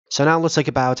So now let's talk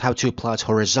about how to plot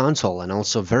horizontal and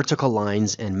also vertical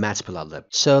lines in Matplotlib.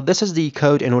 So this is the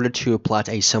code in order to plot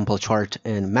a simple chart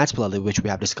in Matplotlib, which we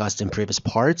have discussed in previous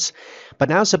parts. But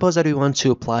now suppose that we want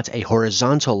to plot a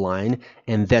horizontal line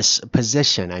in this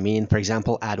position. I mean, for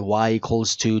example, at y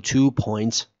equals to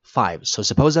 2.5. So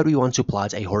suppose that we want to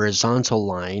plot a horizontal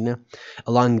line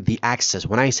along the axis.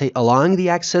 When I say along the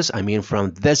axis, I mean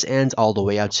from this end all the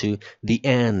way out to the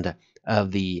end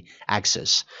of the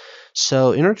axis.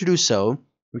 So in order to do so,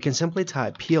 we can simply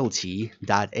type plt.axhline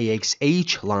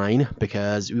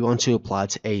because we want to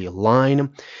plot a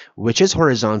line which is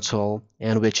horizontal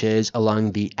and which is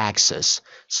along the axis.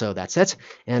 So that's it.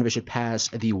 And we should pass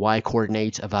the y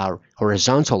coordinate of our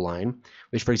horizontal line,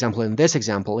 which for example in this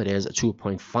example it is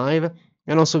 2.5.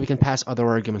 And also we can pass other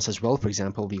arguments as well. For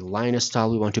example, the line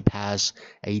style, we want to pass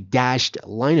a dashed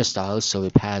line style. So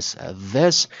we pass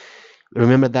this.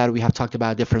 Remember that we have talked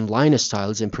about different line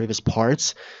styles in previous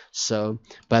parts.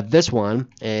 But this one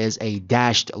is a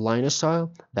dashed line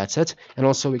style. That's it. And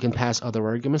also we can pass other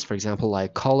arguments, for example,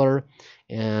 like color.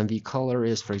 And the color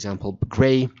is, for example,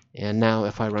 gray. And now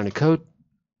if I run a code,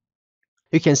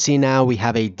 you can see now we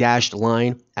have a dashed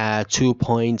line at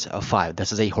 2.5.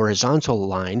 This is a horizontal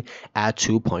line at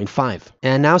 2.5.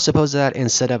 And now suppose that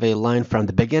instead of a line from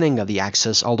the beginning of the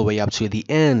axis all the way up to the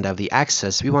end of the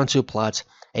axis, we want to plot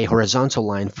a horizontal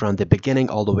line from the beginning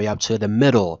all the way up to the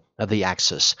middle of the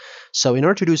axis. So in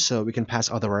order to do so, we can pass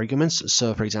other arguments.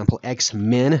 So for example, x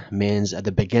min means at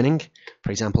the beginning.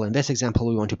 For example, in this example,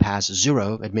 we want to pass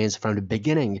 0. It means from the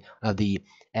beginning of the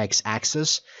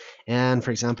x-axis. And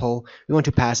for example, we want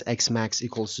to pass x max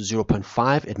equals to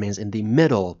 0.5. It means in the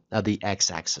middle of the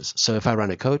x-axis. So if I run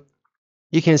a code,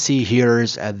 you can see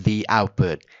here's the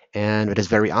output. And it is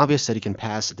very obvious that you can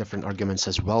pass different arguments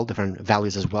as well, different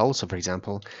values as well. So for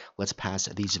example, let's pass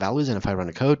these values. And if I run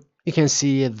a code, you can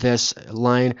see this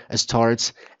line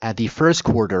starts at the first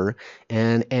quarter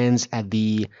and ends at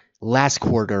the last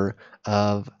quarter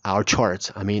of our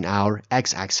chart, I mean our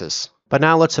x-axis. But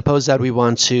now let's suppose that we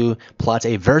want to plot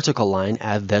a vertical line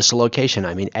at this location.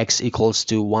 I mean, x equals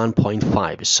to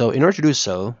 1.5. So in order to do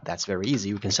so, that's very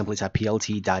easy. We can simply type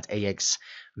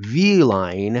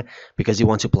plt.axvline because you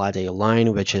want to plot a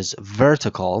line which is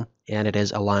vertical and it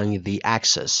is along the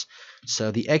axis.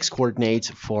 So the x coordinate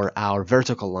for our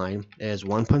vertical line is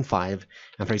 1.5.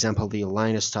 And for example, the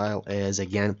line style is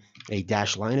again a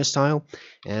dash line style.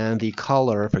 And the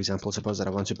color, for example, suppose that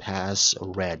I want to pass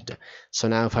red. So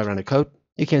now if I run a code,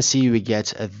 you can see we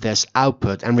get this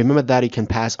output. And remember that you can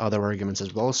pass other arguments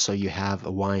as well. So you have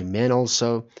a y min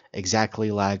also,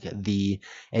 exactly like the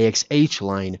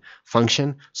axhline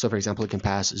function. So for example, you can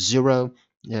pass 0.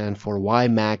 And for y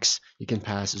max, you can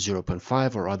pass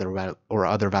 0.5 or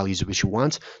other values which you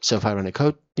want. So if I run a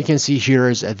code, you can see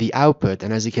here's the output.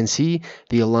 And as you can see,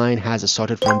 the line has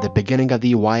started from the beginning of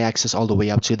the y-axis all the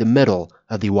way up to the middle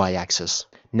of the y-axis.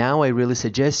 Now I really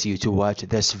suggest you to watch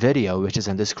this video which is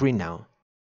on the screen now.